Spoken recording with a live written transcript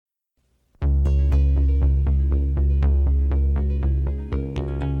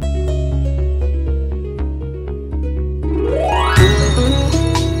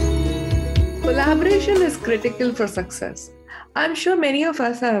Prevention is critical for success. I'm sure many of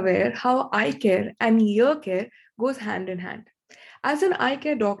us are aware how eye care and ear care goes hand in hand. As an eye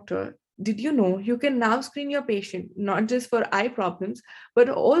care doctor, did you know you can now screen your patient not just for eye problems, but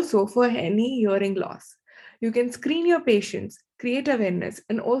also for any hearing loss? You can screen your patients, create awareness,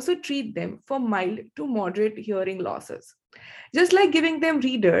 and also treat them for mild to moderate hearing losses. Just like giving them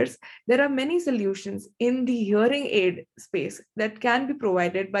readers, there are many solutions in the hearing aid space that can be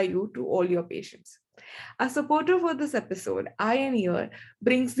provided by you to all your patients. A supporter for this episode, Eye and Ear,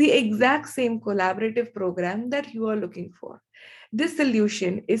 brings the exact same collaborative program that you are looking for. This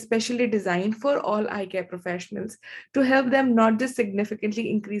solution is specially designed for all eye care professionals to help them not just significantly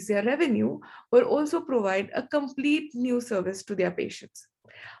increase their revenue, but also provide a complete new service to their patients.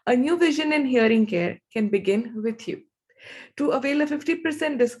 A new vision in hearing care can begin with you. To avail a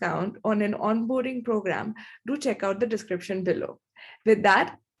 50% discount on an onboarding program, do check out the description below. With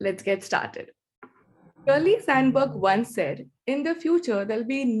that, let's get started. Shirley Sandberg once said, in the future, there'll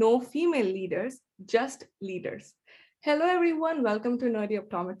be no female leaders, just leaders. Hello, everyone. Welcome to Nerdy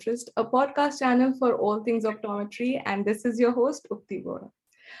Optometrist, a podcast channel for all things optometry. And this is your host, Ukti Vora.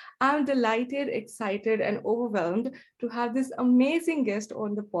 I'm delighted, excited, and overwhelmed to have this amazing guest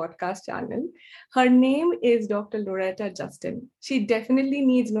on the podcast channel. Her name is Dr. Lauretta Justin. She definitely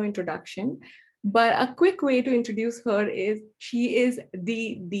needs no introduction, but a quick way to introduce her is she is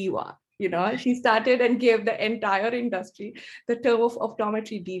the diva. You know, she started and gave the entire industry the term of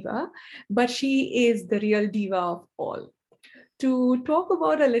optometry diva, but she is the real diva of all. To talk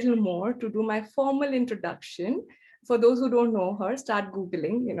about a little more, to do my formal introduction, for those who don't know her, start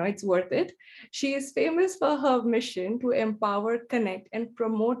Googling, it's worth it. She is famous for her mission to empower, connect, and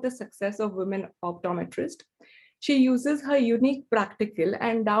promote the success of women optometrists. She uses her unique, practical,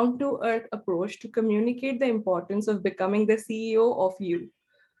 and down to earth approach to communicate the importance of becoming the CEO of you,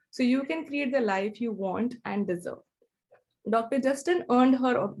 so you can create the life you want and deserve. Dr. Justin earned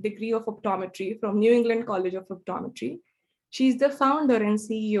her degree of optometry from New England College of Optometry. She's the founder and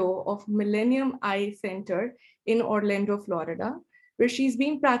CEO of Millennium Eye Center in Orlando, Florida, where she's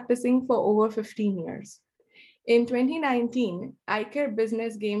been practicing for over 15 years. In 2019, Eye Care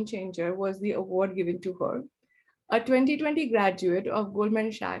Business Game Changer was the award given to her. A 2020 graduate of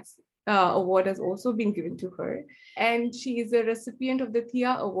Goldman Sachs award has also been given to her, and she is a recipient of the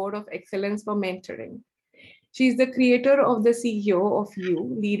Thea Award of Excellence for Mentoring. She's the creator of the CEO of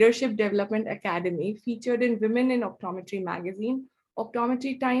You Leadership Development Academy, featured in Women in Optometry magazine,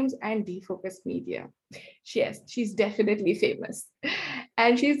 Optometry Times, and Defocus Media. Yes, she's definitely famous.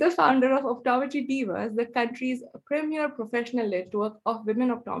 And she's the founder of Optometry Divas, the country's premier professional network of women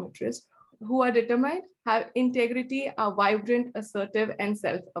optometrists who are determined, have integrity, are vibrant, assertive, and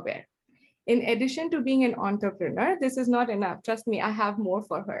self-aware. In addition to being an entrepreneur, this is not enough. Trust me, I have more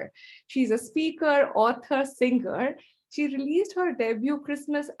for her. She's a speaker, author, singer. She released her debut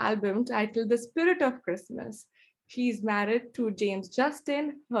Christmas album titled The Spirit of Christmas. She's married to James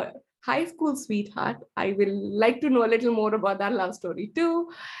Justin, her high school sweetheart. I will like to know a little more about that love story too.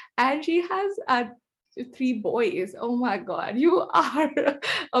 And she has 3 boys. Oh my God, you are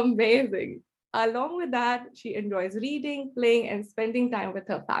amazing. Along with that, she enjoys reading, playing, and spending time with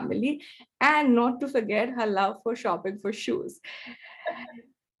her family, and not to forget her love for shopping for shoes.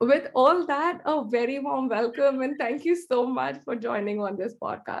 With all that, a very warm welcome and thank you so much for joining on this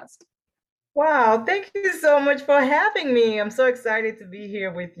podcast. Wow, thank you so much for having me. I'm so excited to be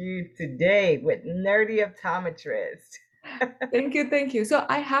here with you today with Nerdy Optometrist. Thank you, thank you. So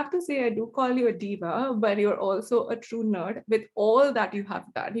I have to say, I do call you a diva, but you're also a true nerd with all that you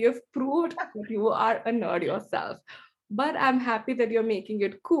have done. You have proved that you are a nerd yourself. But I'm happy that you're making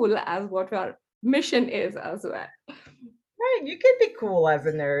it cool as what your mission is as well. Right, you can be cool as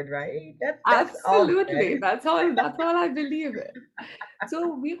a nerd, right? That's all Absolutely. good. That's all I believe in.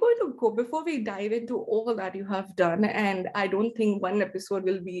 So we're going to go before we dive into all that you have done, and I don't think one episode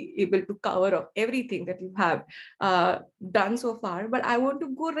will be able to cover up everything that you have done so far. But I want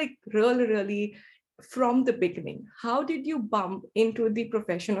to go like really from the beginning. How did you bump into the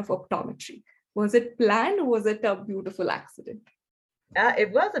profession of optometry? Was it planned, or was it a beautiful accident?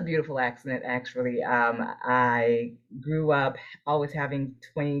 It was a beautiful accident, actually. I grew up always having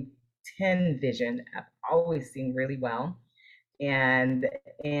 2010 vision. I've always seen really well. And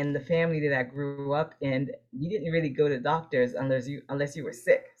in the family that I grew up in, you didn't really go to doctors unless you were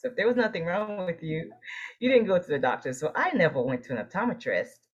sick. So if there was nothing wrong with you, you didn't go to the doctor. So I never went to an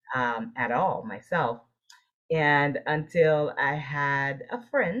optometrist at all myself. And until I had a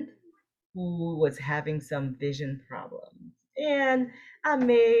friend who was having some vision problems. And I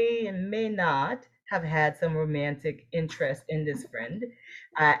may and may not have had some romantic interest in this friend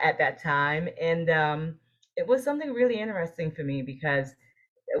at that time. And it was something really interesting for me because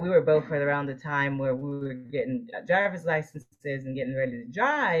we were both right around the time where we were getting driver's licenses and getting ready to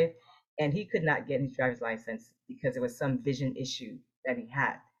drive. And he could not get his driver's license because there was some vision issue that he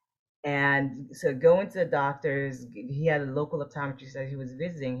had. And so going to the doctors, he had a local optometrist that he was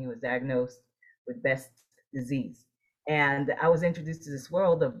visiting. He was diagnosed with Best's disease. And I was introduced to this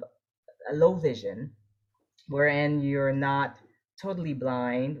world of low vision, wherein you're not totally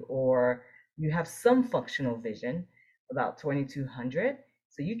blind or you have some functional vision, about 2200.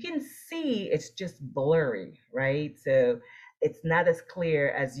 So you can see, it's just blurry, right? So it's not as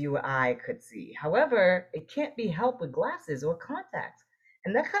clear as you or I could see. However, it can't be helped with glasses or contacts.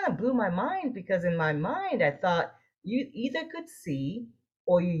 And that kind of blew my mind because in my mind, I thought you either could see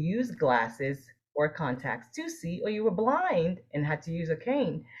or you used glasses or contacts to see, or you were blind and had to use a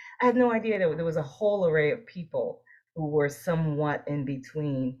cane. I had no idea that there was a whole array of people who were somewhat in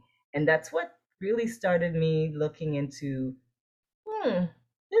between. And that's what really started me looking into, hmm,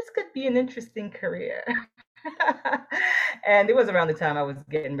 this could be an interesting career. And it was around the time I was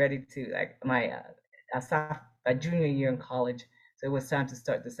getting ready to, like, my junior year in college. So it was time to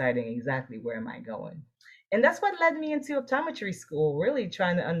start deciding exactly where am I going. And that's what led me into optometry school, really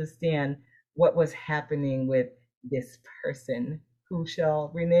trying to understand what was happening with this person who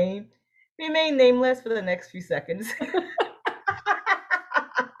shall remain nameless for the next few seconds.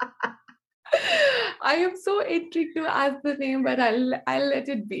 I am so intrigued to ask the name, but I'll let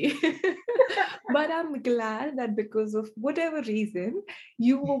it be. But I'm glad that because of whatever reason,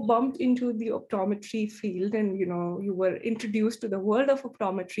 you were bumped into the optometry field, and you were introduced to the world of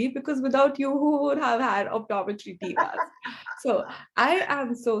optometry, because without you, who would have had optometry divas? So I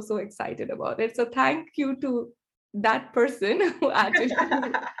am so excited about it. So thank you to that person who actually.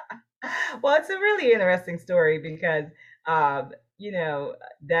 Well, it's a really interesting story because, um, you know,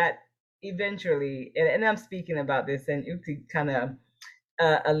 that eventually, and I'm speaking about this, and Ukti kind of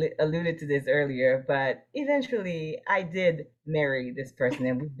alluded to this earlier, but eventually I did marry this person,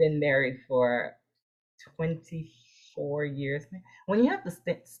 and we've been married for 24 years. When you have to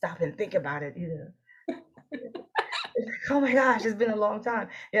stop and think about it, it's like, oh my gosh, it's been a long time.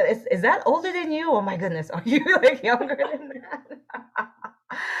 Yeah, is that older than you? Oh my goodness, are you like younger than that?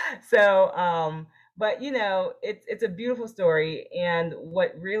 So, but it's a beautiful story, and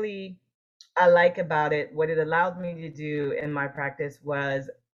what really I like about it, what it allowed me to do in my practice was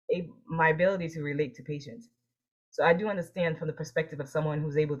my ability to relate to patients. So I do understand from the perspective of someone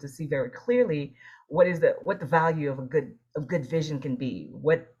who's able to see very clearly what the value of a good vision can be,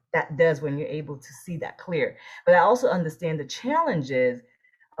 what that does when you're able to see that clear. But I also understand the challenges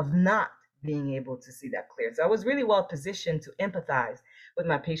of not being able to see that clear. So I was really well positioned to empathize with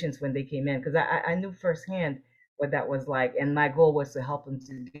my patients when they came in because I knew firsthand what that was like, and my goal was to help them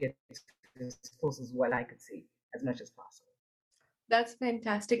to get as close as what I could see as much as possible. That's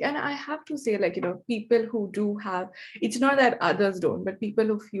fantastic. And I have to say, people who do have, it's not that others don't, but people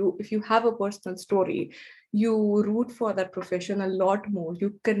who if you have a personal story, you root for that profession a lot more.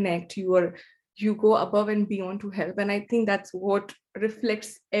 You connect, you go above and beyond to help. And I think that's what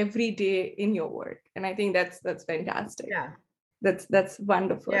reflects every day in your work. And I think that's fantastic. Yeah, That's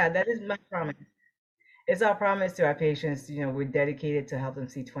wonderful. yeah, that is my promise. It's our promise to our patients. We're dedicated to help them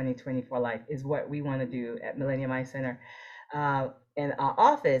see 2024 life is what we want to do at Millennium Eye Center. And our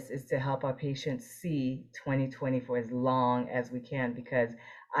office is to help our patients see 2020 for as long as we can, because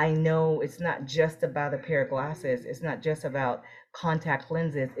I know it's not just about a pair of glasses. It's not just about contact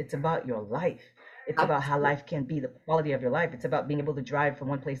lenses. It's about your life. It's about how Absolutely. life can be, the quality of your life. It's about being able to drive from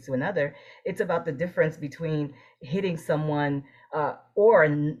one place to another. It's about the difference between hitting someone or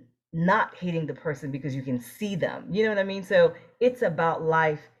not hitting the person because you can see them. You know what I mean? So it's about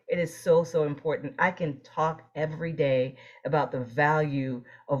life. It is so important. I can talk every day about the value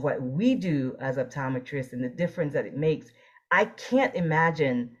of what we do as optometrists and the difference that it makes. I can't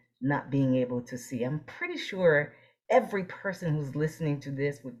imagine not being able to see. I'm pretty sure every person who's listening to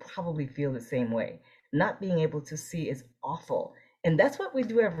this would probably feel the same way. Not being able to see is awful. And that's what we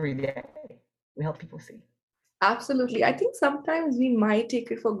do every day. We help people see. Absolutely. I think sometimes we might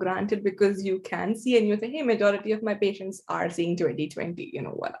take it for granted because you can see and you think, hey, majority of my patients are seeing 2020. You know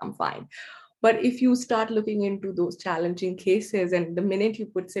what? I'm fine. But if you start looking into those challenging cases, and the minute you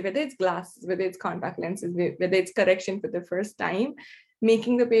put, say, whether it's glasses, whether it's contact lenses, whether it's correction for the first time,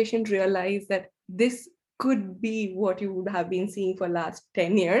 making the patient realize that this could be what you would have been seeing for last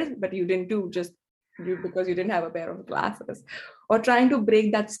 10 years, but you didn't do just because you didn't have a pair of glasses, or trying to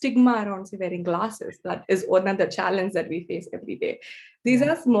break that stigma around say, wearing glasses. That is one of the challenge that we face every day. These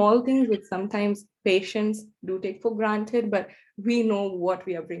Yeah. are small things which sometimes patients do take for granted, but we know what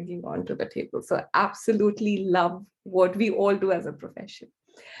we are bringing onto the table. So absolutely love what we all do as a profession.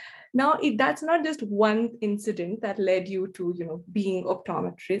 Now, that's not just one incident that led you to, being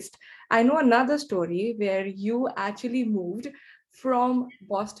optometrist. I know another story where you actually moved from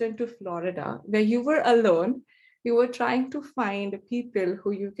Boston to Florida, where you were alone. You were trying to find people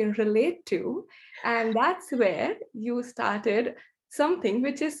who you can relate to. And that's where you started something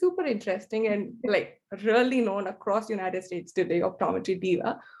which is super interesting and like really known across United States today, optometry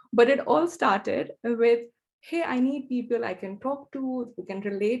diva. But it all started with, hey, I need people I can talk to, who can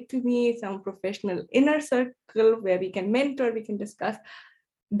relate to me, some professional inner circle where we can mentor, we can discuss.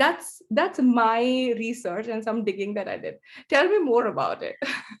 That's my research and some digging that I did. Tell me more about it.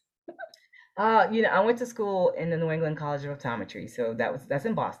 I went to school in the New England College of Optometry, so that's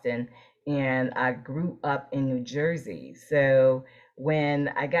in Boston, and I grew up in New Jersey. So when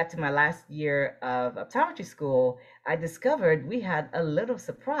I got to my last year of optometry school, I discovered we had a little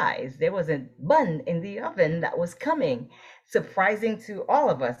surprise. There was a bun in the oven that was coming, surprising to all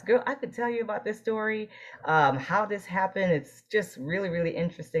of us. Girl, I could tell you about this story, how this happened. It's just really, really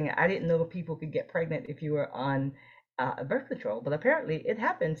interesting. I didn't know people could get pregnant if you were on birth control, but apparently it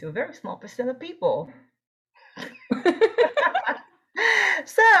happened to a very small percent of people.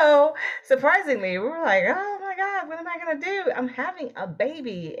 So surprisingly, we were like, oh my God, what am I going to do? I'm having a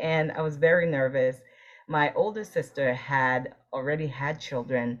baby. And I was very nervous. My older sister had already had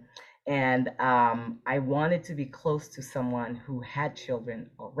children, and I wanted to be close to someone who had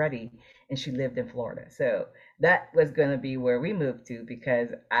children already, and she lived in Florida. So that was going to be where we moved to because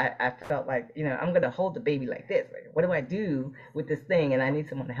I felt like, I'm going to hold the baby like this. Like, what do I do with this thing? And I need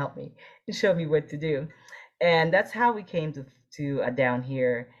someone to help me and show me what to do. And that's how we came to down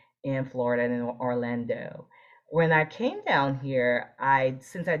here in Florida and in Orlando. When I came down here, I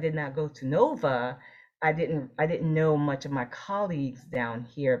since I did not go to Nova, I didn't know much of my colleagues down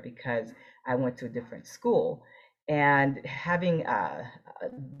here because I went to a different school. And having a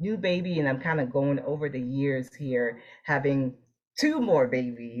new baby, and I'm kind of going over the years here, having two more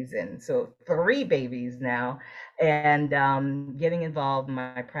babies, and so three babies now, and getting involved in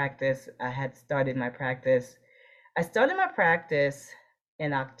my practice. I started my practice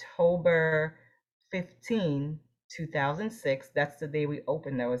in October 15, 2006. That's the day we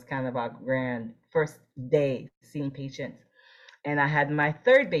opened. That was kind of our grand first day seeing patients. And I had my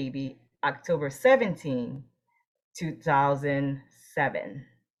third baby October 17, 2007.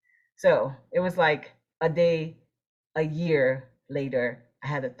 So it was like a day, a year later, I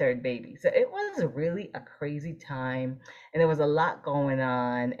had a third baby. So it was really a crazy time, and there was a lot going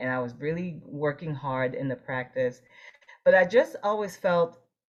on, and I was really working hard in the practice. But I just always felt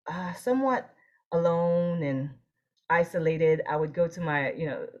somewhat alone and isolated. I would go to my,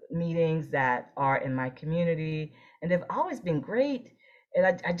 meetings that are in my community, and they've always been great.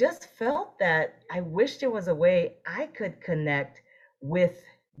 And I just felt that I wish there was a way I could connect with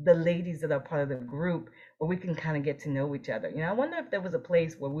the ladies that are part of the group where we can kind of get to know each other. I wonder if there was a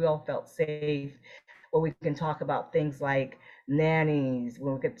place where we all felt safe, where we can talk about things like nannies,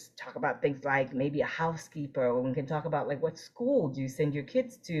 where we could talk about things like maybe a housekeeper, where we can talk about like what school do you send your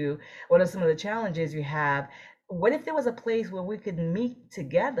kids to, what are some of the challenges you have. What if there was a place where we could meet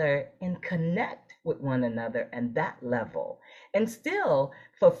together and connect with one another at that level and still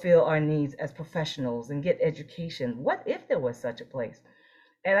fulfill our needs as professionals and get education? What if there was such a place?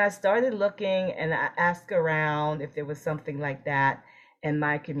 And I started looking and I asked around if there was something like that in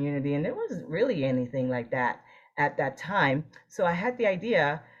my community, and there wasn't really anything like that at that time. So I had the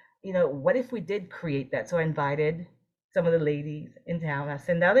idea, what if we did create that? So I invited some of the ladies in town. I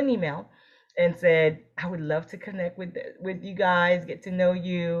sent out an email and said, I would love to connect with you guys, get to know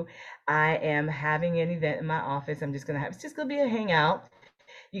you. I am having an event in my office. It's just gonna be a hangout.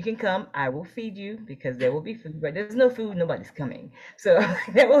 You can come. I will feed you because there will be food, but there's no food. Nobody's coming. So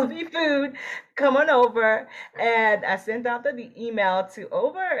there will be food. Come on over. And I sent out the email to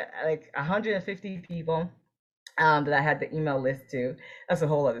over like 150 people that I had the email list to. That's a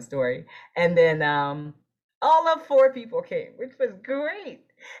whole other story. And then all of four people came, which was great.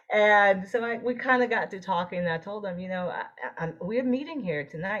 And so we kind of got to talking, and I told them, we're meeting here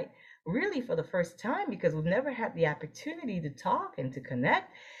tonight really for the first time because we've never had the opportunity to talk and to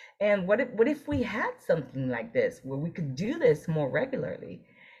connect. And what if we had something like this where we could do this more regularly?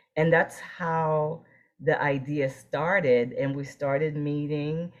 And that's how the idea started. And we started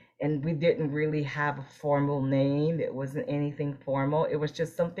meeting, and we didn't really have a formal name. It wasn't anything formal. It was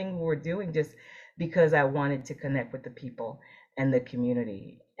just something we were doing just because I wanted to connect with the people and the community.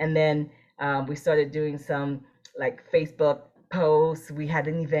 And then we started doing some like Facebook posts. We had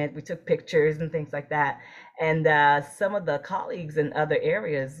an event, we took pictures and things like that. And some of the colleagues in other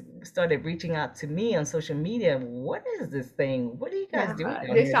areas started reaching out to me on social media. What is this thing? What are you guys Yeah, doing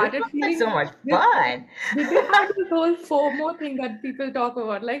down they here? This started looks like so feeling. much They, fun. they have this whole FOMO thing that people talk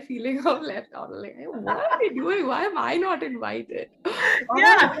about, like feeling of left out. Like, hey, what are they doing? Why am I not invited? Oh my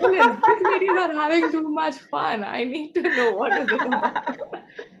Yeah. goodness, these ladies are having too much fun. I need to know what is it about.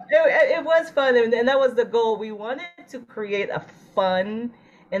 It was fun, and that was the goal. We wanted to create a fun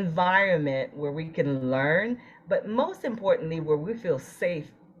environment where we can learn, but most importantly, where we feel safe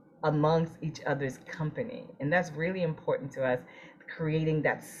amongst each other's company. And that's really important to us, creating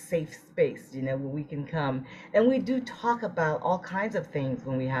that safe space, where we can come. And we do talk about all kinds of things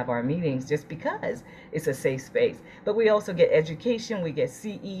when we have our meetings, just because it's a safe space. But we also get education, we get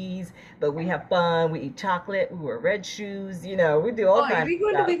CEs, but we have fun, we eat chocolate, we wear red shoes, we do all Oh, kinds of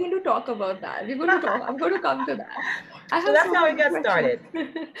we're stuff. going to talk about that. We're going to talk. I'm going to come to that. I So have that's so how we many got questions.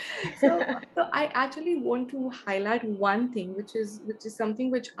 started. So I actually want to highlight one thing, which is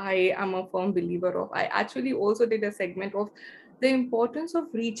something which I am a firm believer of. I actually also did a segment of the importance of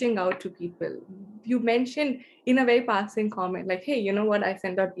reaching out to people. You mentioned in a very passing comment, like, hey, you know what? I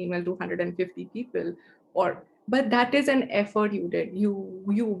sent out email to 150 people, or but that is an effort you did.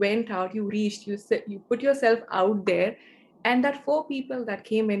 You went out, you reached, you put yourself out there, and that four people that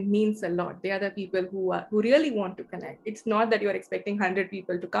came in means a lot. They are the people who really want to connect. It's not that you're expecting 100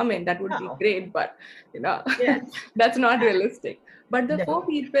 people to come in. That would be Oh, great, but you know yes. that's not realistic. But the four No.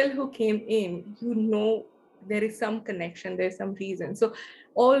 people who came in, there is some connection, there's some reason. So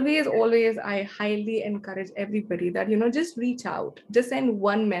always I highly encourage everybody that just reach out, just send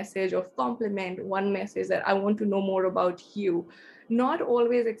one message of compliment, one message that I want to know more about you, not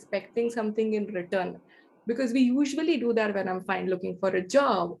always expecting something in return, because we usually do that when I'm fine looking for a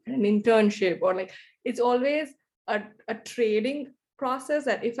job, an internship, or like it's always a trading process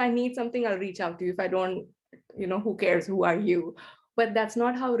that if I need something, I'll reach out to you. If I don't, who cares? Who are you? But that's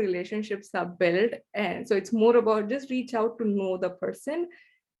not how relationships are built. And so it's more about just reach out to know the person.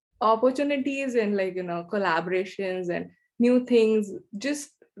 Opportunities and collaborations and new things,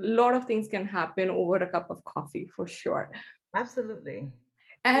 just a lot of things can happen over a cup of coffee for sure. Absolutely.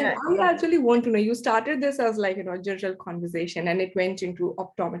 And Yeah. I actually want to know, you started this as a general conversation and it went into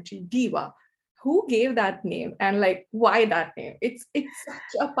optometry diva. Who gave that name and like why that name? It's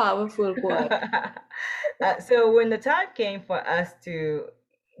such a powerful word. So when the time came for us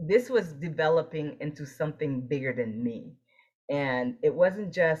this was developing into something bigger than me. And it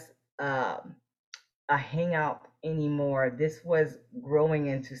wasn't just um, a hangout anymore. This was growing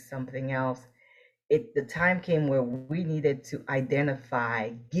into something else. The time came where we needed to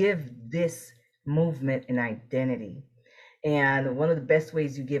give this movement an identity. And one of the best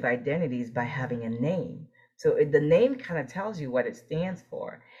ways you give identity is by having a name. So the name kind of tells you what it stands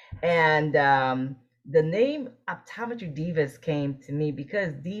for. And the name Optometry Divas came to me because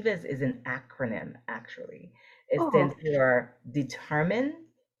Divas is an acronym, actually. It stands Oh, for determined,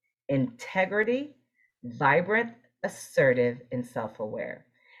 integrity, vibrant, assertive, and self aware.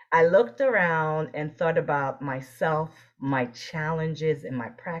 I looked around and thought about myself, my challenges in my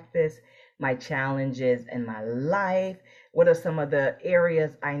practice, my challenges in my life. What are some of the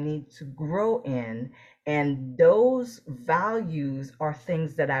areas I need to grow in? And those values are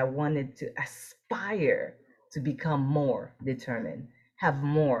things that I wanted to aspire to become more determined, have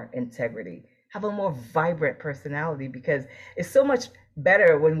more integrity, have a more vibrant personality, because it's so much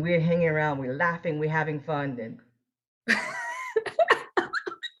better when we're hanging around, we're laughing, we're having fun, and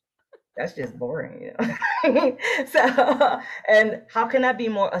that's just boring, So, and how can I be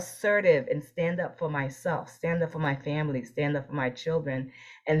more assertive and stand up for myself, stand up for my family, stand up for my children?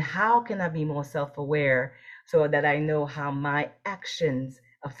 And how can I be more self aware so that I know how my actions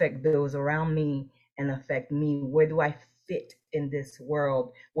affect those around me and affect me? Where do I fit in this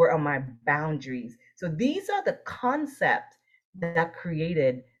world? Where are my boundaries? So, these are the concepts that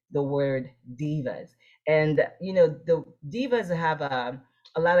created the word divas. And, the divas have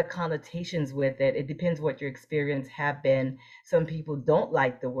a lot of connotations with it. It depends what your experience have been. Some people don't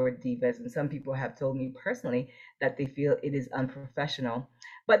like the word divas, and some people have told me personally that they feel it is unprofessional.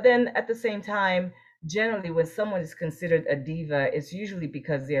 But then at the same time, generally when someone is considered a diva, it's usually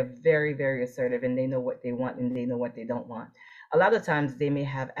because they're very, very assertive and they know what they want and they know what they don't want. A lot of times they may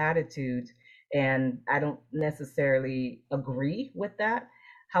have attitude, and I don't necessarily agree with that.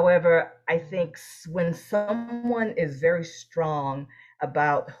 However, I think when someone is very strong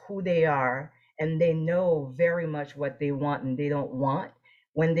about who they are and they know very much what they want and they don't want,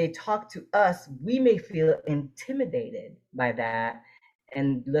 when they talk to us, we may feel intimidated by that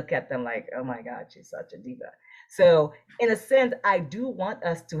and look at them like, oh my God, she's such a diva. So, in a sense, I do want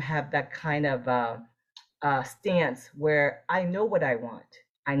us to have that kind of stance where I know what I want,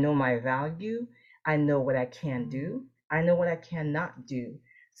 I know my value, I know what I can do, I know what I cannot do.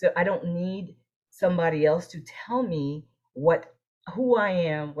 So I don't need somebody else to tell me what who I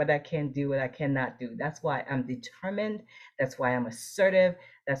am, what I can do, what I cannot do. That's why I'm determined. That's why I'm assertive.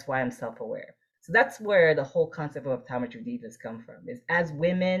 That's why I'm self-aware. So that's where the whole concept of optometry divas come from. Is as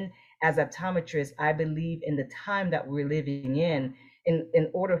women, as optometrists, I believe in the time that we're living in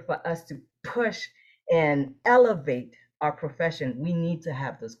order for us to push and elevate our profession, we need to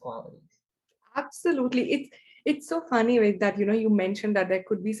have those qualities. Absolutely. It's so funny like that, you mentioned that there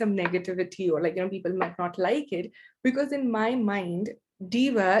could be some negativity or like, people might not like it because in my mind,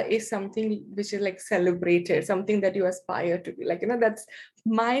 diva is something which is like celebrated, something that you aspire to be. Like, that's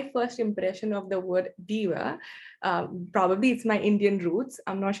my first impression of the word diva. Probably it's my Indian roots.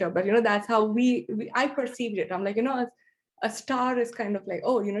 I'm not sure, but that's how I perceived it. I'm like, a star is kind of like,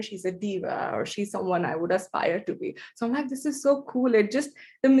 oh, she's a diva or she's someone I would aspire to be. So I'm like, this is so cool. It just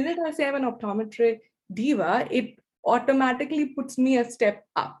the minute I say I'm an optometry diva, it automatically puts me a step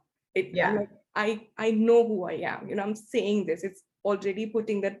up. I'm Yeah. like, I know who I am. I'm saying this. It's already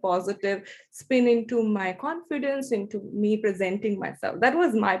putting that positive spin into my confidence, into me presenting myself. That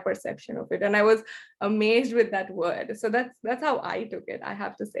was my perception of it, and I was amazed with that word. So that's how I took it. I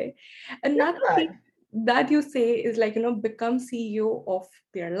have to say. Another thing Good. that you say is like become CEO of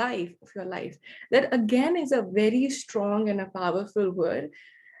their life, of your life. That again is a very strong and a powerful word,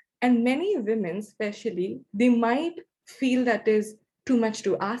 and many women especially, they might feel that is too much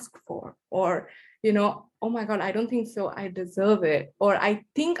to ask for, or oh my god, I don't think so, I deserve it, or I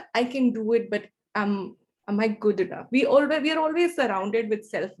think I can do it, but am I good enough? We are always surrounded with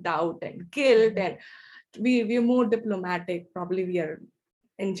self-doubt and guilt, Mhm. and we're more diplomatic, probably we are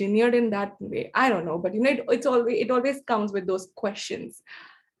engineered in that way, I don't know, but it always comes with those questions.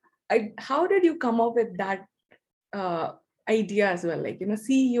 How did you come up with that uh, idea as well? Like,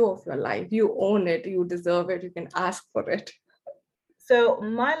 CEO of your life, you own it, you deserve it, you can ask for it. So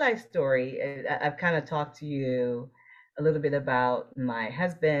my life story, I've kind of talked to you a little bit about my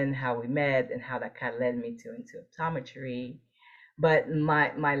husband, how we met, and how that kind of led me to into optometry. But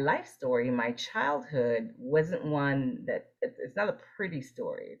my life story, my childhood wasn't one that it's not a pretty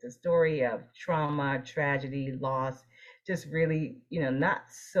story. It's a story of trauma, tragedy, loss, just really, not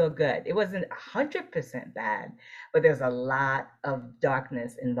so good. It wasn't 100% bad, but there's a lot of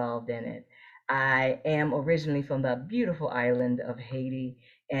darkness involved in it. I am originally from the beautiful island of Haiti,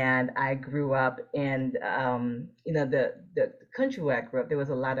 and I grew up in, the country where I grew up. There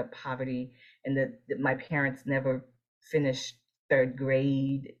was a lot of poverty, and my parents never finished third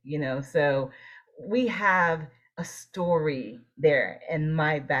grade, so we have a story there in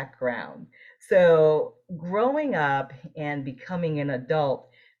my background. So growing up and becoming an adult,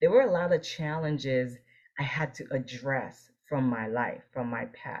 there were a lot of challenges I had to address from my life, from my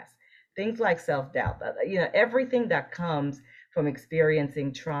past. Things like self-doubt, everything that comes from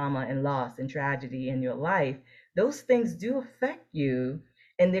experiencing trauma and loss and tragedy in your life, those things do affect you,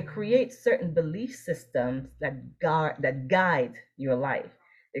 and they create certain belief systems that guide your life.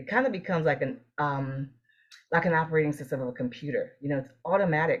 It kind of becomes like an operating system of a computer. It's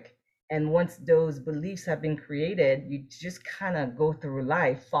automatic. And once those beliefs have been created, you just kind of go through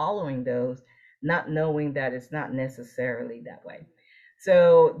life following those, not knowing that it's not necessarily that way.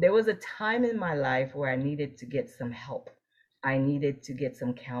 So there was a time in my life where I needed to get some help. I needed to get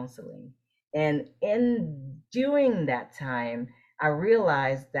some counseling. And in doing that time, I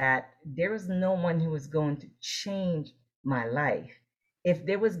realized that there was no one who was going to change my life. If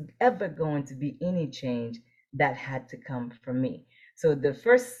there was ever going to be any change, that had to come from me. So the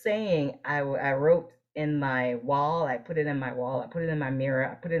first saying I wrote in my wall, I put it in my wall, I put it in my mirror,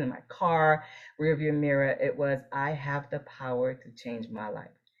 I put it in my car, rear view mirror. It was, I have the power to change my life.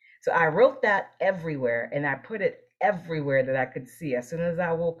 So I wrote that everywhere, and I put it everywhere that I could see. As soon as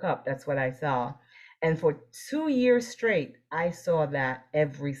I woke up, that's what I saw. And for 2 years straight, I saw that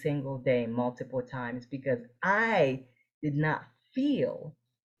every single day, multiple times, because I did not feel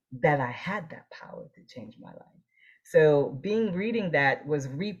that I had that power to change my life. So being reading that was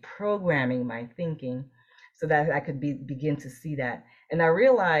reprogramming my thinking so that I could begin to see that. And I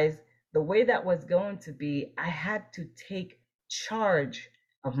realized the way that was going to be, I had to take charge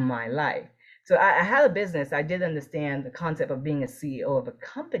of my life. So I had a business. I did understand the concept of being a CEO of a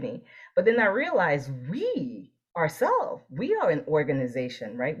company, but then I realized we ourselves. We are an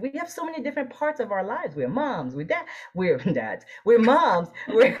organization, right? We have so many different parts of our lives. We're moms, we're dads, we're moms,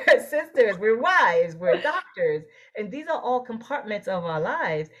 we're sisters, we're wives, we're doctors. And these are all compartments of our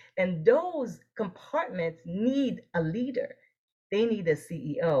lives. And those compartments need a leader. They need a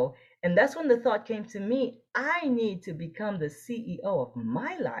CEO. And that's when the thought came to me, I need to become the CEO of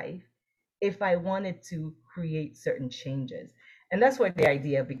my life if I wanted to create certain changes. And that's where the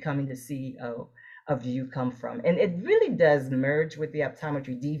idea of becoming the CEO of you come from. And it really does merge with the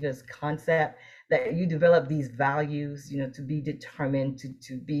optometry divas concept that you develop these values, to be determined,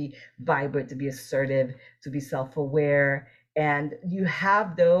 to be vibrant, to be assertive, to be self-aware. And you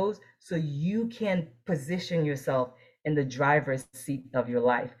have those so you can position yourself in the driver's seat of your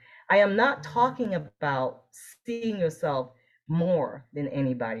life. I am not talking about seeing yourself more than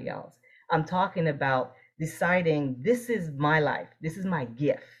anybody else. I'm talking about deciding this is my life, this is my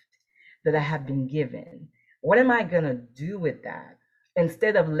gift that I have been given. What am I going to do with that?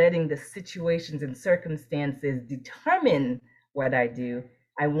 Instead of letting the situations and circumstances determine what I do,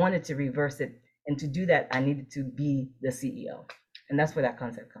 I wanted to reverse it. And to do that, I needed to be the CEO. And that's where that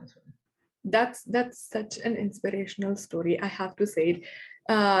concept comes from. That's such an inspirational story, I have to say it.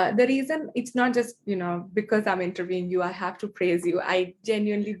 The reason, it's not just because I'm interviewing you, I have to praise you. I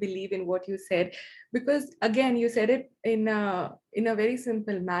genuinely believe in what you said, because again, you said it in a very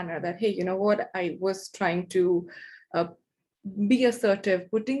simple manner, that hey, you know what, I was trying to uh, be assertive,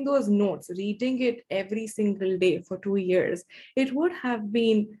 putting those notes, reading it every single day for 2 years. It would have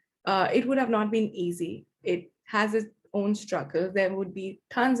not been easy. It has its own struggles. There would be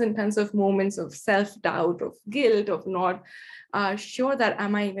tons and tons of moments of self-doubt, of guilt, of not sure that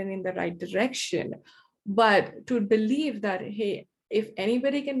am I even in the right direction. But to believe that, hey, if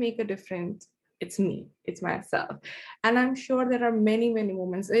anybody can make a difference, it's me, it's myself. And I'm sure there are many, many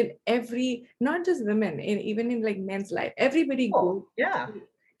moments in every, not just women, even in like men's life, Oh, yeah.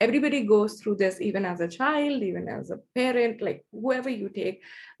 everybody goes through this, even as a child, even as a parent, like whoever you take.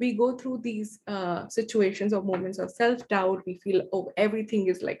 We go through these situations or moments of self-doubt. We feel, oh, everything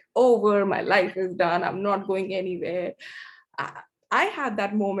is like over, my life is done, I'm not going anywhere. I, I had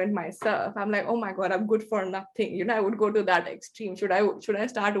that moment myself. I'm like, oh my God, I'm good for nothing. I would go to that extreme. Should I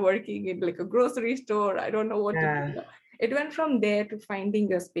start working in like a grocery store? I don't know what to do. Yeah. It went from there to finding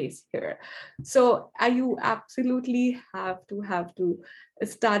your space here. So you absolutely have to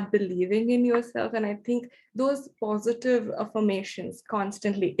start believing in yourself. And I think those positive affirmations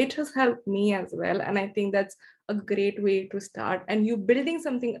constantly, it has helped me as well. And I think that's a great way to start. And you building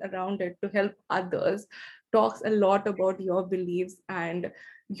something around it to help others talks a lot about your beliefs and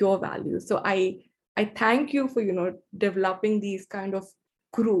your values. So I thank you for developing these kind of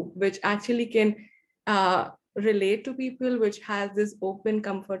group which actually can relate to people, which has this open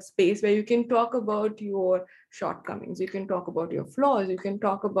comfort space where you can talk about your shortcomings, you can talk about your flaws, you can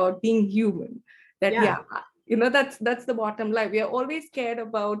talk about being human. That Yeah. yeah, that's the bottom line. We are always scared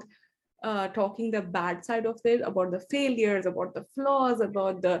about talking the bad side of it, about the failures, about the flaws,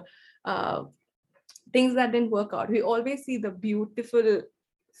 about the uh, things that didn't work out. We always see the beautiful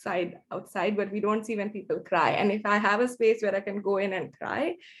side outside, but we don't see when people cry. And if I have a space where I can go in and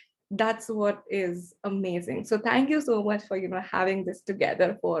cry, that's what is amazing. So thank you so much for having this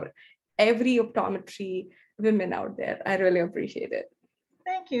together for every optometry women out there. I really appreciate it.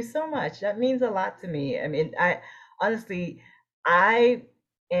 Thank you so much. That means a lot to me. I mean, I honestly, I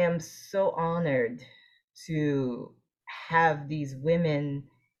am so honored to have these women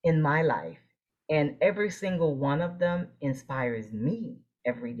in my life, and every single one of them inspires me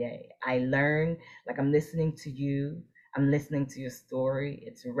every day. I learn, like I'm listening to you, I'm listening to your story.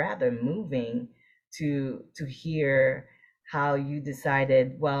 It's rather moving to hear how you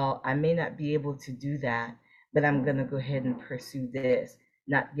decided, well, I may not be able to do that, but I'm going to go ahead and pursue this,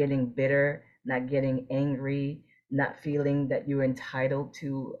 not getting bitter, not getting angry, not feeling that you're entitled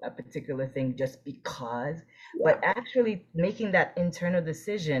to a particular thing just because, but Yeah. actually making that internal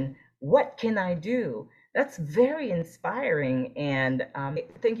decision, what can I do? That's very inspiring. And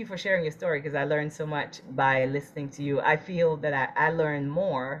thank you for sharing your story because I learned so much by listening to you. I feel that I learn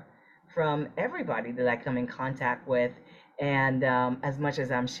more from everybody that I come in contact with, and as much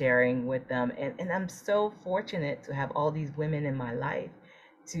as I'm sharing with them. And I'm so fortunate to have all these women in my life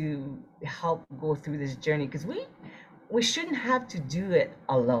to help go through this journey because we shouldn't have to do it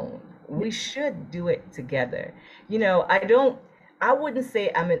alone. We should do it together. I wouldn't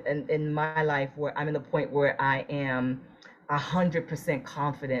say I'm in my life where I'm in the point where I am 100%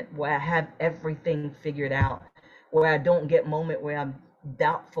 confident, where I have everything figured out, where I don't get moment where I'm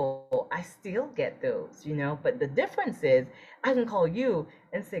doubtful, I still get those, but the difference is I can call you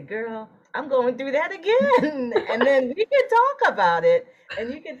and say, girl, I'm going through that again. And then we can talk about it.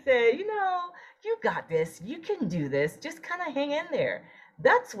 And you can say, you got this, you can do this, just kind of hang in there.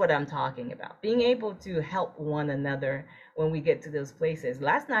 That's what I'm talking about. Being able to help one another when we get to those places.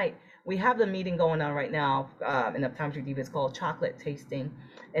 Last night, we have the meeting going on right now in Optometry Diva. It's called Chocolate Tasting.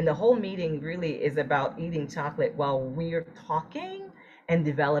 And the whole meeting really is about eating chocolate while we're talking and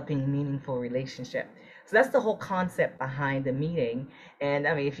developing meaningful relationship. So that's the whole concept behind the meeting. And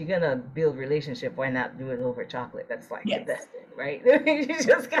I mean, if you're gonna build relationship, why not do it over chocolate? That's like the Yes. best thing, right? You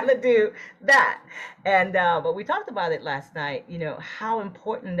just gotta do that. And but we talked about it last night. How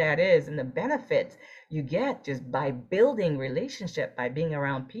important that is and the benefits you get just by building relationship, by being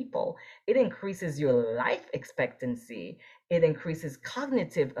around people. It increases your life expectancy. It increases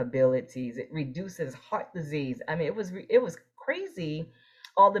cognitive abilities. It reduces heart disease. I mean, it was crazy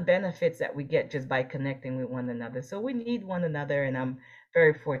all the benefits that we get just by connecting with one another. So we need one another, and I'm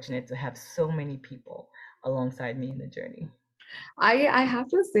very fortunate to have so many people alongside me in the journey. I have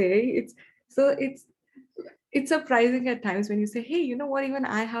to say it's surprising at times when you say, hey, you know what, even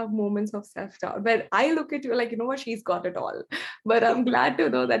I have moments of self-doubt. But I look at you like, you know what, she's got it all. But I'm glad to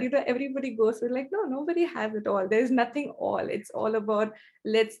know that, everybody goes through like, no, nobody has it all. There's nothing all. It's all about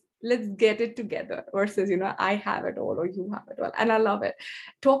let's get it together versus, I have it all or you have it all. And I love it.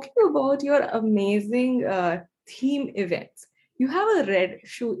 Talking about your amazing theme events. You have a red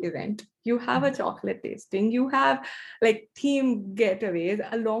shoe event, you have a chocolate tasting, you have like team getaways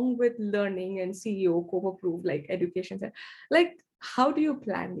along with learning and CEO co-approved like education center. Like, how do you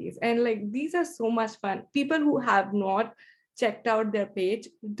plan these? And like, these are so much fun. People who have not checked out their page,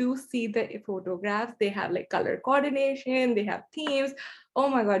 do see the photographs. They have like color coordination, they have themes. Oh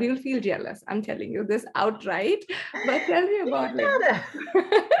my god, you'll feel jealous, I'm telling you this outright. But tell me You about like gotta,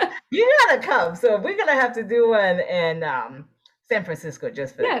 you gotta come. So we're gonna have to do one in San Francisco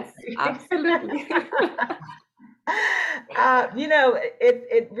just for yes, that. absolutely.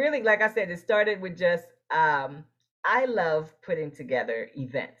 It really, like I said, it started with just I love putting together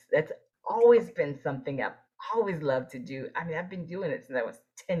events. That's always been something I've always loved to do. I mean, I've been doing it since I was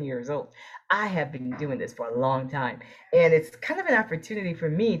 10 years old. I have been doing this for a long time. And it's kind of an opportunity for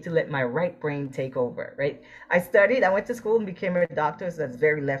me to let my right brain take over, right? I went to school and became a doctor, so that's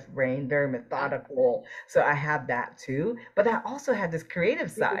very left brain, very Yeah. methodical. So I have that too. But I also have this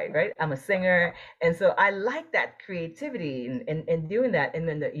creative side, right? I'm a singer, and so I like that creativity and doing that. And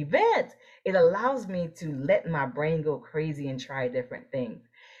then the event, it allows me to let my brain go crazy and try different things.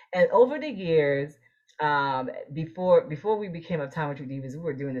 And over the years, before we became optometry divas, we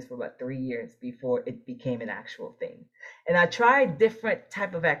were doing this for about 3 years before it became an actual thing. And I tried different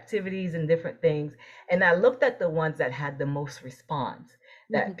type of activities and different things, and I looked at the ones that had the most response,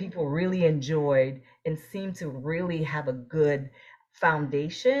 that Mhm. people really enjoyed and seemed to really have a good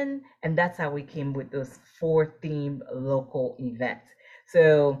foundation. And that's how we came with those 4 themed local events.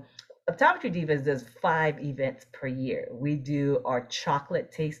 So Optometry Divas does 5 events per year. We do our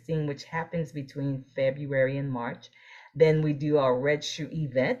chocolate tasting, which happens between February and March. Then we do our red shoe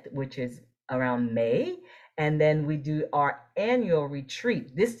event, which is around May. And then we do our annual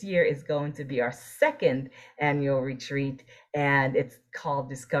retreat. This year is going to be our second annual retreat, and it's called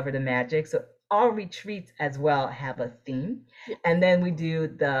Discover the Magic. So our retreats as well have a theme. Yeah. And then we do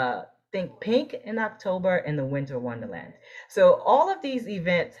the Think Pink in October and the Winter Wonderland. So all of these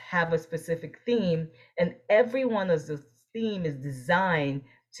events have a specific theme, and every one of those theme is designed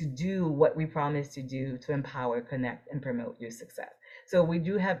to do what we promise to do to empower, connect, and promote your success. So we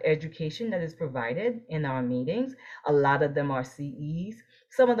do have education that is provided in our meetings. A lot of them are CEs.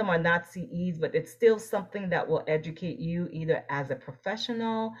 Some of them are not CEs, but it's still something that will educate you either as a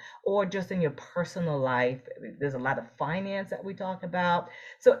professional or just in your personal life. There's a lot of finance that we talk about.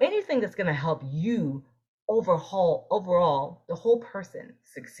 So anything that's going to help you overall the whole person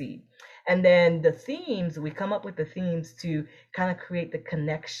succeed. And then the themes, we come up with the themes to kind of create the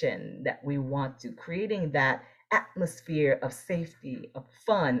connection that we want to, creating that atmosphere of safety, of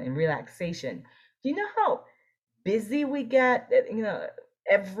fun and relaxation. Do you know how busy we get?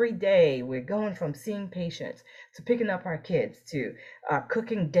 Every day we're going from seeing patients to picking up our kids to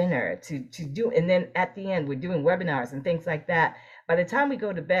cooking dinner to do, and then at the end we're doing webinars and things like that. By the time we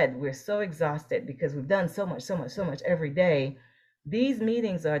go to bed, we're so exhausted because we've done so much, so much, so much every day. These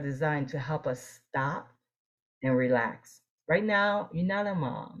meetings are designed to help us stop and relax. Right now, you're not a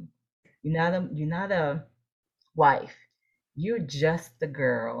mom, you're not a wife. You're just the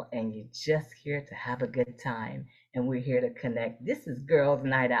girl, and you're just here to have a good time. And we're here to connect. This is girls'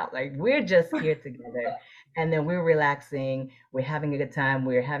 night out. Like, we're just here together and then we're relaxing, we're having a good time,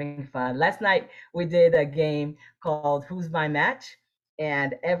 we're having fun. Last night we did a game called Who's My Match,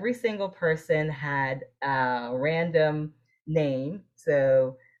 and every single person had a random name.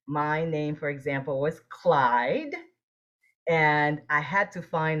 So my name, for example, was Clyde, and I had to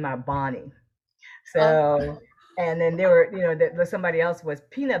find my Bonnie. Uh, So, and then there were, somebody else was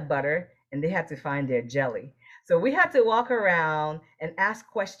peanut butter, and they had to find their jelly. So we had to walk around and ask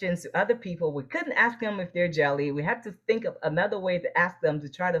questions to other people. We couldn't ask them if they're jelly. We had to think of another way to ask them to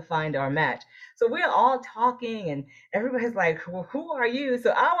try to find our match. So we're all talking, and everybody's like, well, "Who are you?"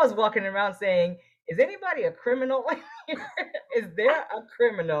 So I was walking around saying, "Is anybody a criminal? Is there a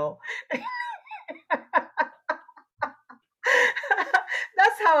criminal?"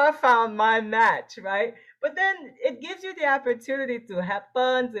 That's how I found my match, right? But then it gives you the opportunity to have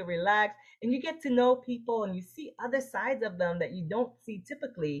fun, to relax, and you get to know people and you see other sides of them that you don't see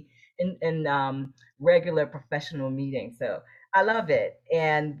typically in regular professional meetings. So I love it.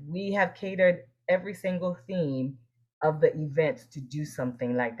 And we have catered every single theme of the events to do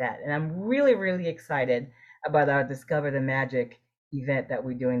something like that. And I'm really, really excited about our Discover the Magic event that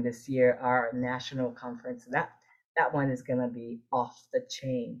we're doing this year, our national conference. That one is gonna be off the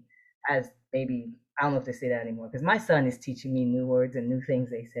chain. As maybe I don't know if they say that anymore because my son is teaching me new words and new things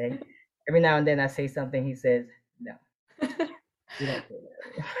they say. Every now and then I say something, he says, "No, we don't say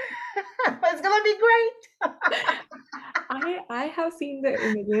that." But it's gonna be great. I have seen the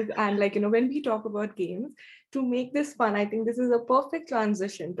images, and like when we talk about games, to make this fun, I think this is a perfect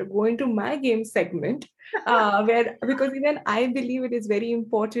transition to go into my game segment, where because even I believe it is very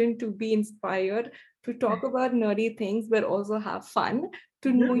important to be inspired to talk about nerdy things, but also have fun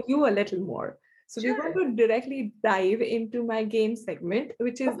to know Mhm. you a little more. So we're going Sure. to directly dive into my game segment,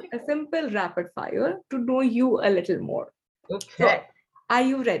 which is a simple rapid fire to know you a little more. So, Okay. are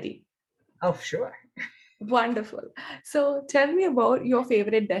you ready? Oh, sure. Wonderful. So tell me about your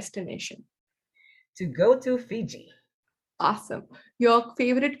favorite destination. To go to Fiji. Awesome. Your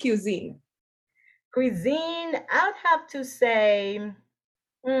favorite cuisine. Cuisine, I'd have to say,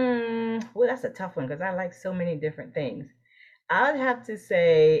 well, that's a tough one because I like so many different things. I'd have to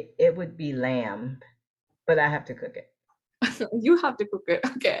say it would be lamb, but I have to cook it. You have to cook it.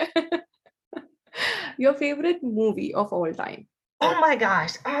 Okay. Your favorite movie of all time. Oh my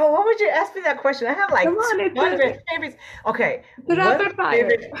gosh. Oh, why would you ask me that question? I have Come like on, 200 favorites. Okay. it's a rapid fire.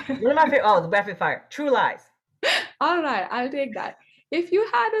 One of my favorite, oh, the rapid fire. True Lies. All right, I'll take that. If you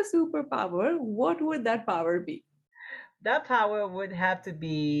had a superpower, what would that power be? That power would have to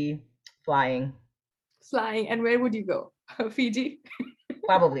be flying, Flying, and where would you go? Fiji?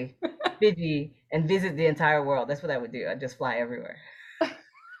 probably Fiji, and visit the entire world. That's what I would do. I'd just fly everywhere.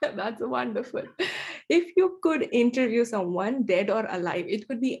 That's wonderful. If you could interview someone, dead or alive, it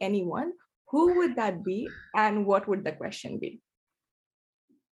could be anyone, who would that be, and what would the question be?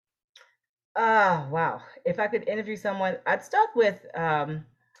 Ah, wow. If I could interview someone, I'd start with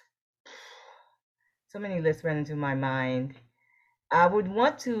so many lists run into my mind. I would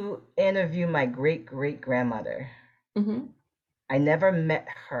want to interview my great great grandmother. Mhm. I never met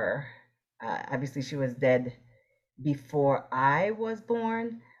her. Obviously, she was dead before I was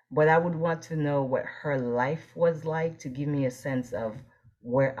born, but I would want to know what her life was like to give me a sense of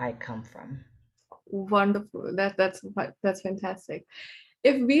where I come from. Wonderful. That's fantastic.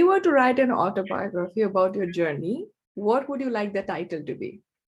 If we were to write an autobiography about your journey, what would you like the title to be?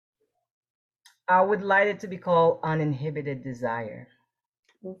 I would like it to be called Uninhibited Desire.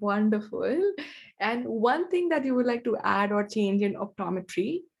 Wonderful. And one thing that you would like to add or change in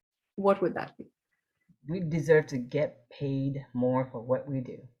optometry, what would that be? We deserve to get paid more for what we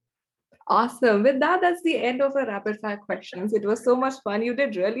do. Awesome. With that, that's the end of our rapid fire questions. It was so much fun. You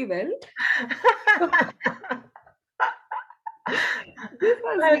did really well. This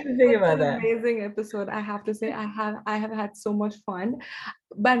I has have been to think such about an that. amazing episode. I have to say, I have had so much fun.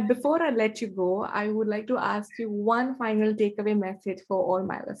 But before I let you go, I would like to ask you one final takeaway message for all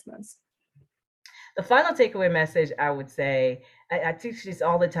my listeners. The final takeaway message I would say, I teach this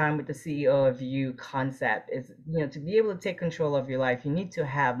all the time with the CEO of You concept is, to be able to take control of your life, you need to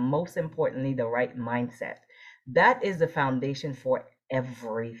have, most importantly, the right mindset. That is the foundation for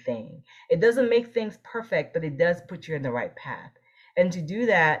everything. It doesn't make things perfect, but it does put you in the right path. And to do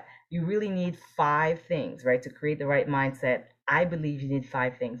that, you really need five things, right? To create the right mindset, I believe you need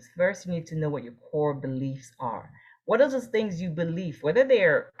five things. First, you need to know what your core beliefs are. What are those things you believe, whether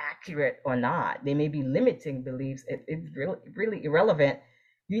they're accurate or not? They may be limiting beliefs. It's really, really irrelevant.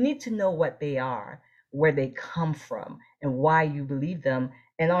 You need to know what they are, where they come from, and why you believe them,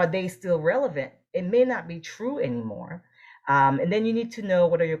 and are they still relevant? It may not be true anymore. And then you need to know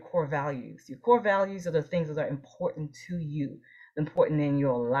what are your core values. Your core values are the things that are important to you, important in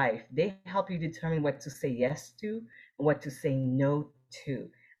your life. They help you determine what to say yes to and what to say no to.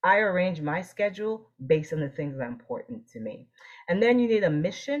 I arrange my schedule based on the things that are important to me. And then you need a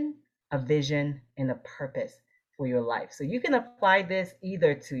mission, a vision, and a purpose for your life. So you can apply this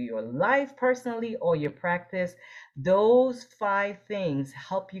either to your life personally or your practice. Those five things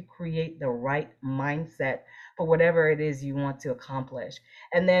help you create the right mindset for whatever it is you want to accomplish.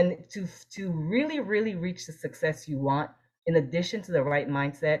 And then to really really reach the success you want, in addition to the right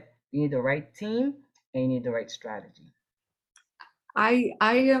mindset, you need the right team and you need the right strategy. I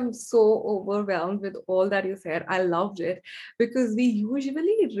am so overwhelmed with all that you said. I loved it because we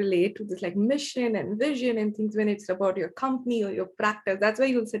usually relate to this like mission and vision and things when it's about your company or your practice. That's why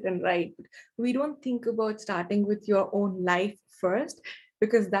you'll sit and write. We don't think about starting with your own life first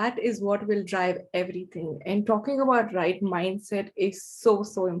because that is what will drive everything. And talking about right mindset is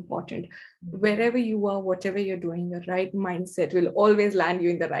so important. Wherever you are, whatever you're doing, your right mindset will always land you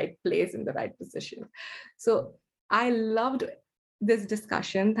in the right place, in the right position. So I loved this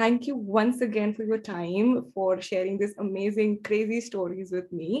discussion. Thank you once again for your time, for sharing this amazing, crazy stories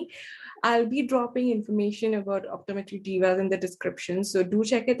with me. I'll be dropping information about Optometry Divas in the description, so do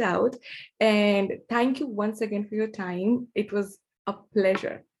check it out. And thank you once again for your time. It was a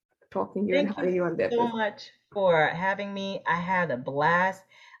pleasure talking to you and Thank you having you on the so episode. much for having me. I had a blast.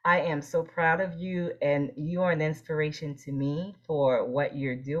 I am so proud of you, and you are an inspiration to me for what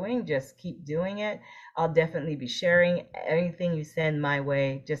you're doing. Just keep doing it. I'll definitely be sharing anything you send my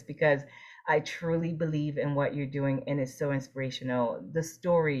way just because I truly believe in what you're doing, and it's so inspirational. The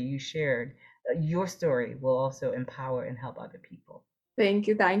story you shared, your story will also empower and help other people. Thank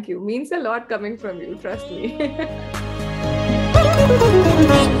you. Thank you. Means a lot coming from you. Trust me.